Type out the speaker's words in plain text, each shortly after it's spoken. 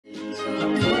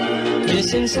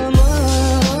Missing someone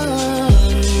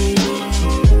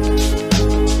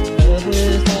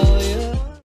without you.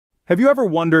 Have you ever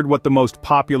wondered what the most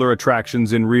popular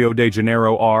attractions in Rio de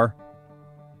Janeiro are?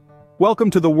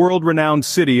 Welcome to the world-renowned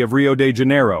city of Rio de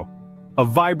Janeiro, a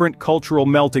vibrant cultural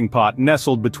melting pot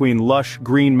nestled between lush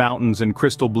green mountains and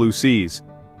crystal blue seas.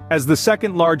 As the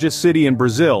second-largest city in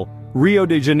Brazil, Rio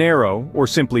de Janeiro, or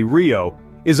simply Rio,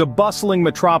 is a bustling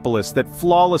metropolis that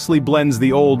flawlessly blends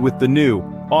the old with the new,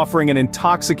 offering an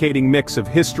intoxicating mix of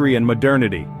history and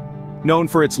modernity. Known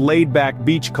for its laid-back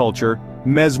beach culture,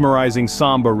 mesmerizing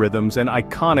samba rhythms, and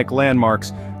iconic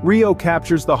landmarks, Rio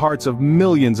captures the hearts of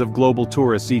millions of global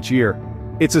tourists each year.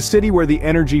 It's a city where the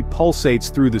energy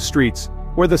pulsates through the streets,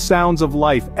 where the sounds of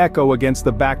life echo against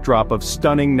the backdrop of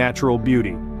stunning natural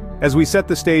beauty. As we set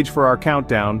the stage for our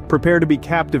countdown, prepare to be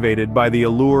captivated by the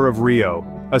allure of Rio,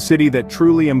 a city that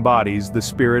truly embodies the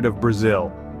spirit of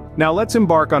Brazil. Now let's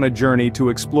embark on a journey to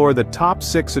explore the top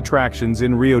 6 attractions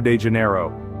in Rio de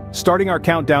Janeiro. Starting our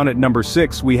countdown at number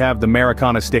 6, we have the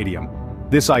Maracana Stadium.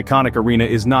 This iconic arena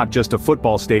is not just a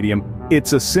football stadium,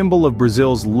 it's a symbol of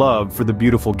Brazil's love for the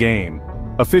beautiful game.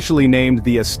 Officially named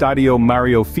the Estádio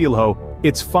Mário Filho,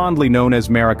 it's fondly known as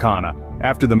Maracana,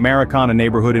 after the Maracana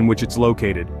neighborhood in which it's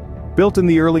located. Built in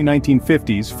the early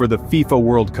 1950s for the FIFA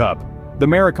World Cup, the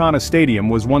Maracana Stadium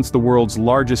was once the world's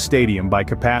largest stadium by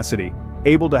capacity,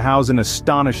 able to house an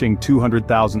astonishing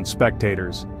 200,000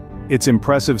 spectators. Its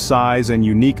impressive size and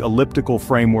unique elliptical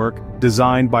framework,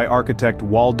 designed by architect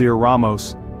Waldir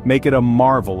Ramos, make it a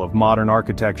marvel of modern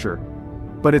architecture.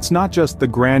 But it's not just the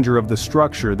grandeur of the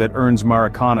structure that earns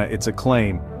Maracana its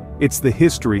acclaim, it's the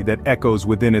history that echoes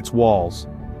within its walls.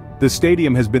 The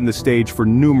stadium has been the stage for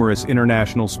numerous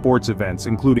international sports events,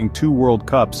 including 2 World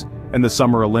Cups and the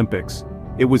Summer Olympics.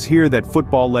 It was here that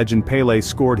football legend Pelé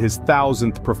scored his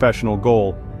 1,000th professional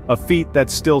goal, a feat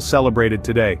that's still celebrated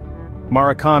today.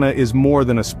 Maracana is more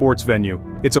than a sports venue,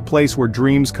 it's a place where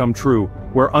dreams come true,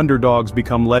 where underdogs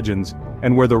become legends,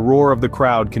 and where the roar of the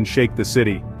crowd can shake the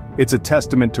city. It's a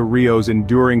testament to Rio's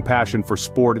enduring passion for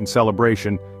sport and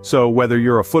celebration, so whether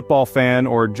you're a football fan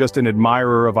or just an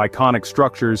admirer of iconic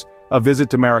structures, a visit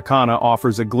to Maracana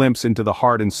offers a glimpse into the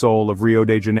heart and soul of Rio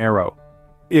de Janeiro.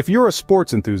 If you're a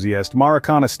sports enthusiast,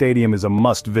 Maracana Stadium is a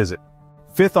must-visit.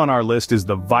 5th on our list is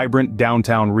the vibrant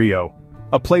downtown Rio,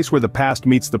 a place where the past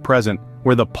meets the present,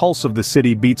 where the pulse of the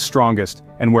city beats strongest,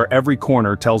 and where every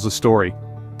corner tells a story.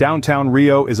 Downtown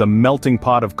Rio is a melting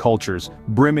pot of cultures,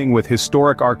 brimming with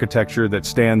historic architecture that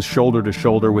stands shoulder to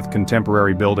shoulder with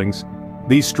contemporary buildings.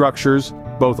 These structures,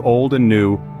 both old and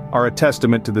new, are a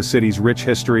testament to the city's rich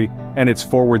history and its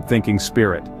forward-thinking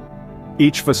spirit.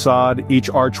 Each facade, each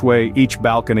archway, each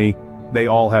balcony, they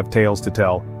all have tales to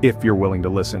tell, if you're willing to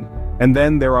listen. And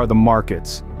then there are the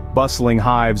markets, bustling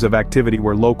hives of activity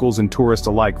where locals and tourists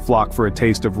alike flock for a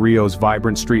taste of Rio's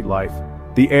vibrant street life.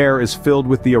 The air is filled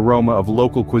with the aroma of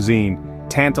local cuisine,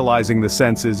 tantalizing the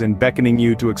senses and beckoning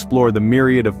you to explore the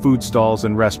myriad of food stalls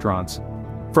and restaurants.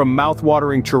 From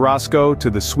mouth-watering churrasco to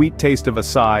the sweet taste of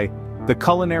açaí, the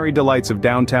culinary delights of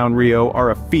downtown Rio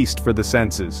are a feast for the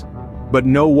senses. But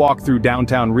no walk through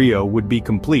downtown Rio would be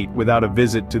complete without a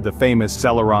visit to the famous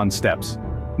Celarón Steps.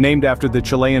 Named after the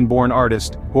Chilean-born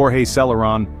artist, Jorge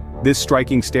Celarón, this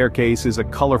striking staircase is a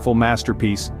colorful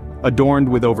masterpiece, adorned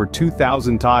with over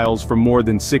 2,000 tiles from more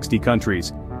than 60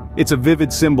 countries. It's a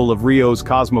vivid symbol of Rio's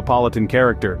cosmopolitan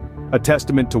character, a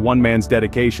testament to one man's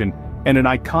dedication, and an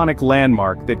iconic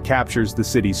landmark that captures the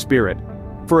city's spirit.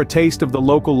 For a taste of the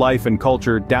local life and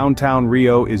culture, downtown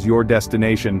Rio is your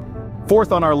destination.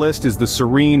 4th on our list is the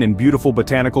serene and beautiful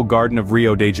Botanical Garden of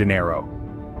Rio de Janeiro.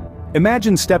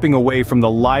 Imagine stepping away from the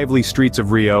lively streets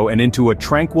of Rio and into a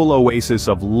tranquil oasis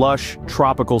of lush,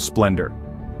 tropical splendor.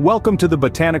 Welcome to the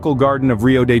Botanical Garden of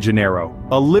Rio de Janeiro,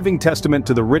 a living testament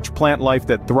to the rich plant life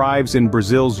that thrives in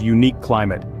Brazil's unique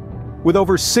climate. With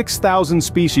over 6,000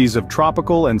 species of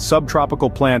tropical and subtropical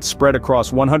plants spread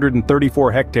across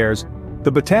 134 hectares,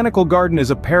 the Botanical Garden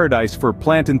is a paradise for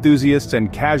plant enthusiasts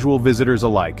and casual visitors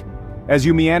alike. As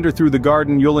you meander through the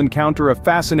garden, you'll encounter a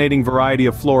fascinating variety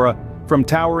of flora, from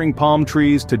towering palm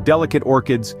trees to delicate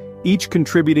orchids, each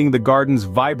contributing the garden's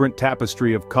vibrant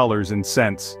tapestry of colors and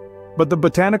scents. But the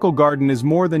Botanical Garden is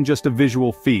more than just a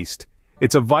visual feast.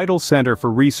 It's a vital center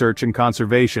for research and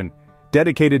conservation,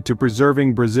 dedicated to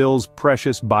preserving Brazil's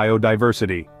precious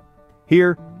biodiversity.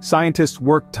 Here, scientists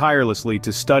work tirelessly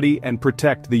to study and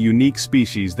protect the unique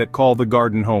species that call the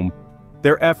garden home.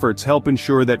 Their efforts help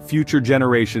ensure that future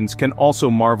generations can also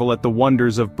marvel at the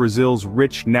wonders of Brazil's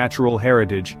rich natural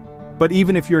heritage. But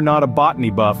even if you're not a botany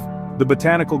buff, the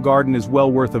Botanical Garden is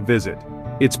well worth a visit.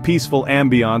 Its peaceful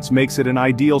ambiance makes it an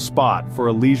ideal spot for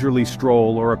a leisurely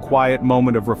stroll or a quiet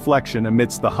moment of reflection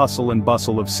amidst the hustle and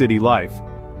bustle of city life.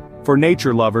 For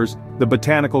nature lovers, the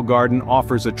Botanical Garden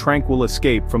offers a tranquil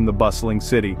escape from the bustling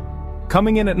city.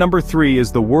 Coming in at number 3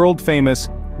 is the world-famous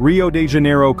Rio de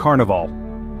Janeiro Carnival.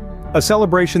 A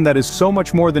celebration that is so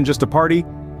much more than just a party,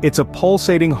 it's a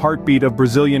pulsating heartbeat of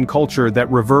Brazilian culture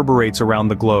that reverberates around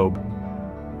the globe.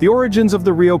 The origins of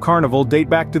the Rio Carnival date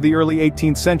back to the early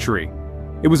 18th century.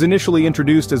 It was initially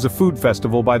introduced as a food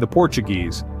festival by the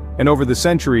Portuguese, and over the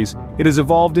centuries, it has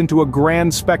evolved into a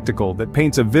grand spectacle that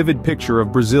paints a vivid picture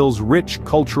of Brazil's rich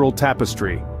cultural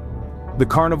tapestry. The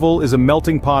carnival is a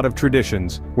melting pot of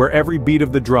traditions, where every beat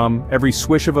of the drum, every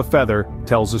swish of a feather,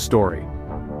 tells a story.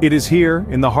 It is here,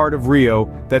 in the heart of Rio,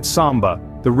 that samba,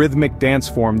 the rhythmic dance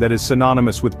form that is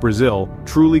synonymous with Brazil,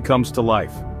 truly comes to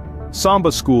life.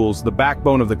 Samba schools, the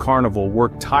backbone of the carnival,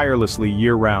 work tirelessly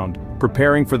year-round,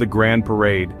 preparing for the grand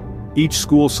parade. Each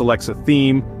school selects a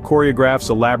theme,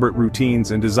 choreographs elaborate routines,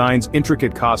 and designs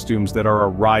intricate costumes that are a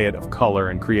riot of color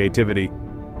and creativity.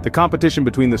 The competition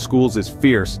between the schools is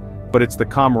fierce, but it's the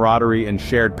camaraderie and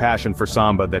shared passion for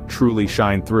samba that truly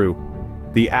shine through.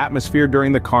 The atmosphere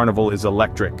during the carnival is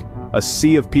electric, a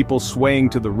sea of people swaying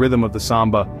to the rhythm of the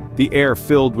samba, the air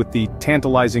filled with the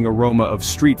tantalizing aroma of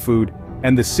street food,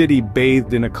 and the city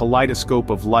bathed in a kaleidoscope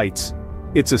of lights.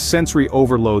 It's a sensory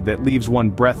overload that leaves one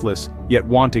breathless, yet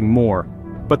wanting more.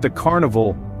 But the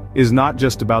carnival is not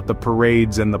just about the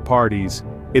parades and the parties.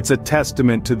 It's a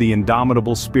testament to the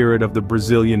indomitable spirit of the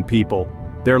Brazilian people,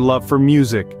 their love for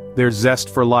music, their zest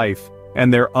for life,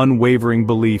 and their unwavering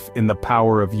belief in the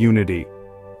power of unity.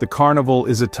 The carnival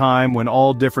is a time when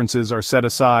all differences are set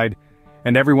aside,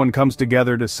 and everyone comes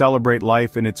together to celebrate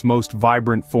life in its most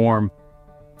vibrant form.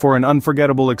 For an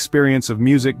unforgettable experience of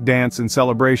music, dance, and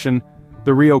celebration,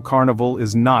 the Rio Carnival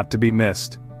is not to be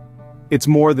missed. It's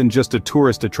more than just a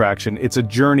tourist attraction, it's a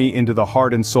journey into the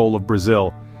heart and soul of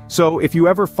Brazil. So if you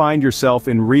ever find yourself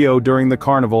in Rio during the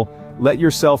carnival, let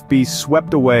yourself be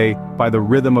swept away by the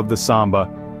rhythm of the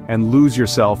samba, and lose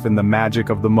yourself in the magic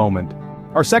of the moment.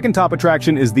 Our second top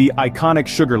attraction is the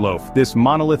iconic Loaf. This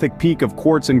monolithic peak of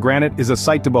quartz and granite is a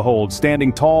sight to behold,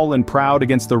 standing tall and proud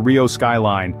against the Rio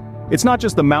skyline. It's not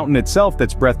just the mountain itself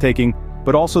that's breathtaking,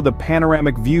 but also the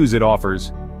panoramic views it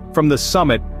offers. From the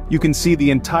summit, you can see the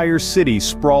entire city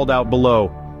sprawled out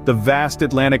below, the vast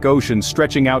Atlantic Ocean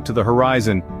stretching out to the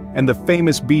horizon, and the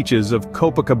famous beaches of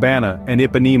Copacabana and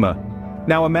Ipanema.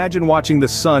 Now imagine watching the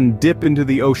sun dip into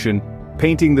the ocean,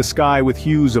 painting the sky with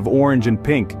hues of orange and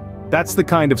pink. That's the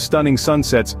kind of stunning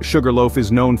sunsets Loaf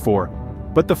is known for.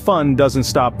 But the fun doesn't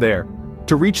stop there.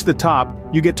 To reach the top,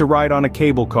 you get to ride on a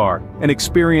cable car, an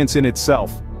experience in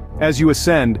itself. As you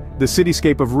ascend, the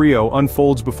cityscape of Rio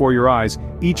unfolds before your eyes,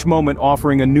 each moment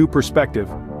offering a new perspective.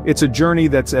 It's a journey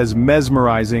that's as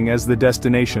mesmerizing as the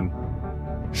destination.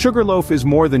 Loaf is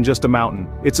more than just a mountain,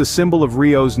 it's a symbol of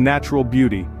Rio's natural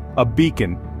beauty, a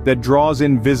beacon that draws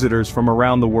in visitors from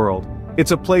around the world.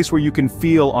 It's a place where you can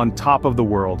feel on top of the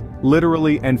world,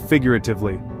 literally and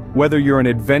figuratively. Whether you're an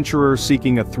adventurer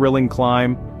seeking a thrilling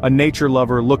climb, a nature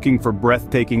lover looking for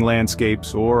breathtaking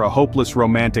landscapes, or a hopeless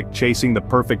romantic chasing the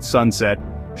perfect sunset,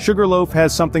 Loaf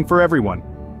has something for everyone.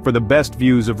 For the best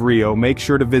views of Rio, make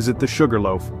sure to visit the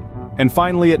Loaf. And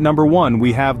finally at number 1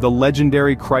 we have the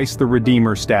legendary Christ the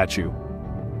Redeemer statue.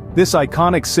 This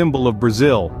iconic symbol of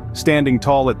Brazil, standing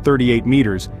tall at 38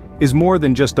 meters, is more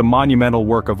than just a monumental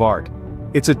work of art.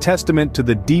 It's a testament to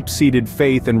the deep-seated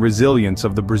faith and resilience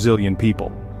of the Brazilian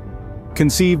people.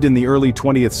 Conceived in the early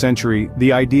 20th century,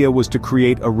 the idea was to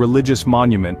create a religious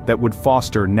monument that would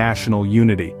foster national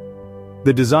unity.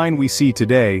 The design we see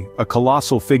today, a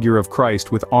colossal figure of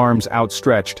Christ with arms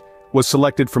outstretched, was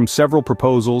selected from several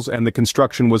proposals and the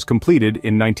construction was completed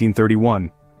in 1931.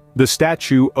 The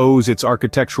statue owes its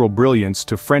architectural brilliance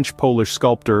to French-Polish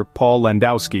sculptor Paul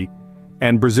Landowski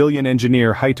and Brazilian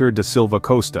engineer Heitor da Silva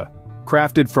Costa.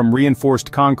 Crafted from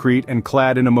reinforced concrete and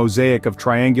clad in a mosaic of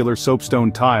triangular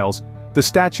soapstone tiles, the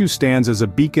statue stands as a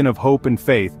beacon of hope and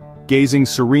faith, gazing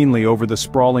serenely over the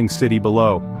sprawling city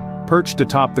below. Perched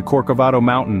atop the Corcovado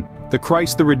mountain, the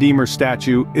Christ the Redeemer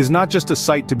statue is not just a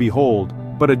sight to behold,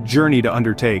 but a journey to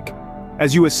undertake.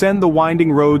 As you ascend the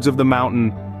winding roads of the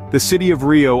mountain, the city of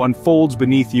Rio unfolds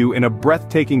beneath you in a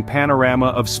breathtaking panorama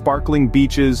of sparkling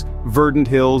beaches, verdant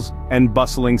hills, and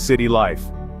bustling city life.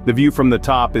 The view from the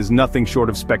top is nothing short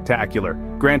of spectacular,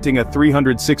 granting a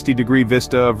 360-degree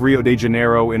vista of Rio de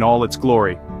Janeiro in all its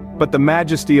glory. But the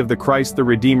majesty of the Christ the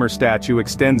Redeemer statue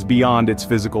extends beyond its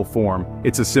physical form.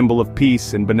 It's a symbol of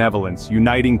peace and benevolence,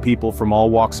 uniting people from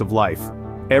all walks of life.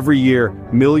 Every year,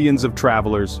 millions of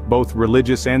travelers, both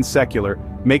religious and secular,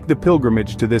 make the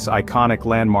pilgrimage to this iconic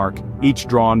landmark, each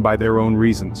drawn by their own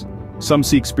reasons. Some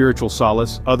seek spiritual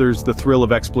solace, others the thrill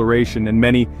of exploration, and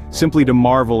many simply to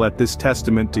marvel at this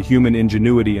testament to human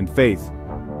ingenuity and faith.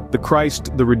 The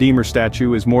Christ the Redeemer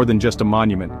statue is more than just a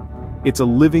monument. It's a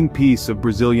living piece of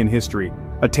Brazilian history,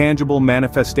 a tangible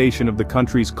manifestation of the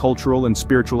country's cultural and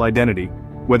spiritual identity.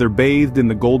 Whether bathed in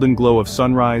the golden glow of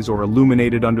sunrise or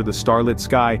illuminated under the starlit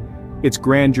sky, its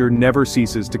grandeur never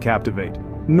ceases to captivate.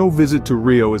 No visit to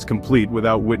Rio is complete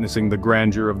without witnessing the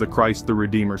grandeur of the Christ the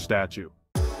Redeemer statue.